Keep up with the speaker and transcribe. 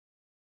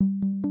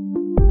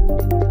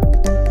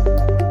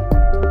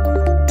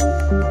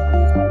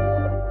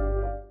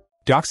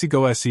Doxie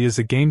Go SE is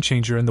a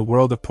game-changer in the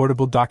world of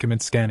portable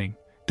document scanning,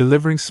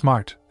 delivering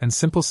smart and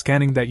simple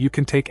scanning that you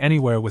can take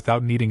anywhere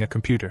without needing a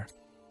computer.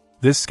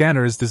 This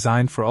scanner is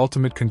designed for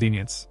ultimate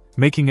convenience,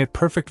 making it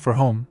perfect for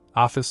home,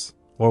 office,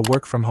 or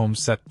work-from-home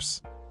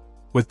setups.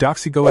 With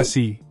Doxie Go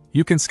SE,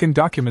 you can scan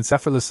documents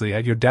effortlessly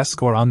at your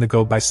desk or on the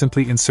go by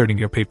simply inserting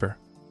your paper.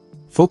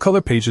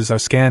 Full-color pages are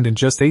scanned in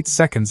just 8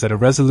 seconds at a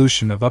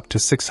resolution of up to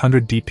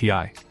 600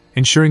 dpi,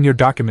 ensuring your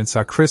documents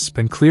are crisp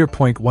and clear.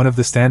 One of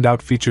the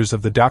standout features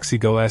of the Doxie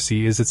Go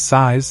SE is its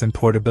size and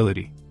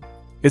portability.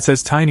 It's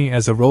as tiny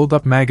as a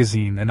rolled-up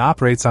magazine and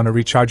operates on a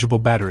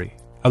rechargeable battery,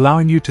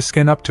 allowing you to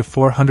scan up to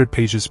 400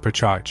 pages per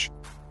charge.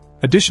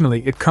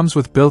 Additionally, it comes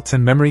with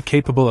built-in memory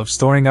capable of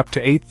storing up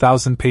to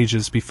 8,000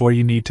 pages before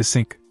you need to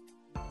sync.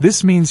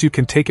 This means you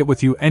can take it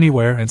with you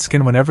anywhere and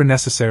scan whenever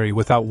necessary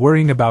without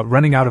worrying about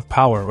running out of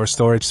power or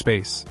storage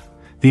space.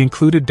 The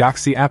included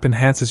Doxie app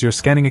enhances your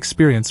scanning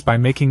experience by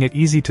making it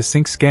easy to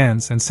sync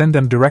scans and send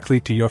them directly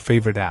to your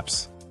favorite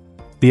apps.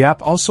 The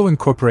app also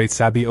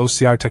incorporates AB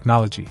OCR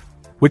technology,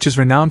 which is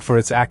renowned for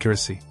its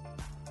accuracy.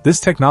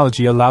 This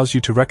technology allows you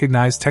to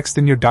recognize text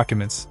in your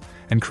documents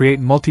and create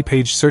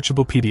multi-page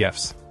searchable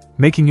PDFs,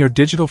 making your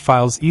digital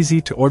files easy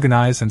to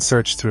organize and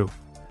search through.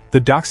 The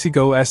Doxie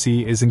Go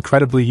SE is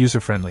incredibly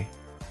user-friendly.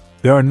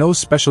 There are no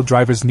special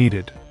drivers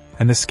needed,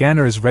 and the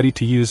scanner is ready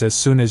to use as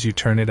soon as you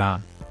turn it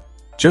on.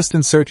 Just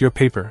insert your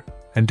paper,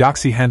 and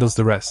Doxie handles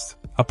the rest,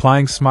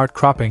 applying smart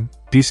cropping,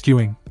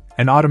 deskewing,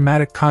 and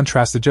automatic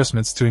contrast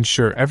adjustments to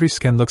ensure every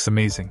scan looks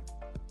amazing.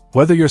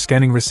 Whether you're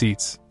scanning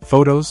receipts,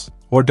 photos,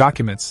 or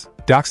documents,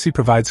 Doxie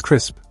provides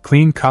crisp,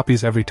 clean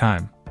copies every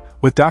time.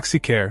 With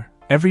Doxie Care,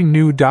 every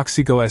new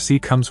Doxie Go SE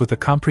comes with a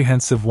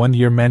comprehensive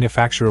 1-year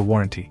manufacturer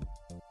warranty.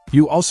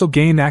 You also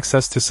gain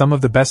access to some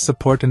of the best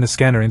support in the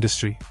scanner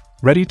industry,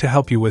 ready to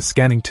help you with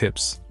scanning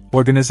tips,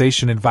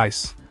 organization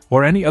advice,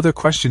 or any other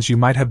questions you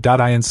might have.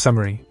 In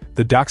summary,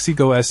 the Doxie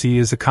Go SE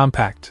is a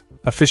compact,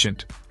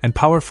 efficient, and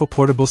powerful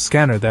portable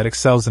scanner that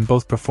excels in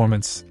both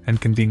performance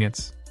and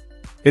convenience.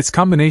 Its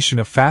combination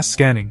of fast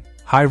scanning,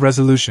 high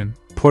resolution,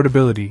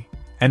 portability,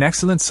 and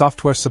excellent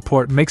software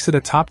support makes it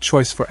a top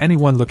choice for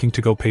anyone looking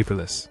to go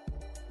paperless.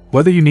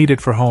 Whether you need it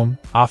for home,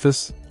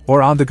 office,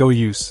 or on-the-go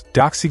use,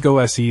 Doxie Go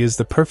SE is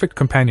the perfect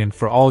companion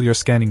for all your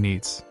scanning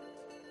needs.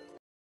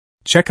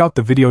 Check out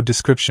the video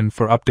description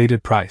for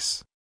updated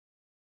price.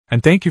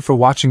 And thank you for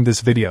watching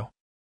this video.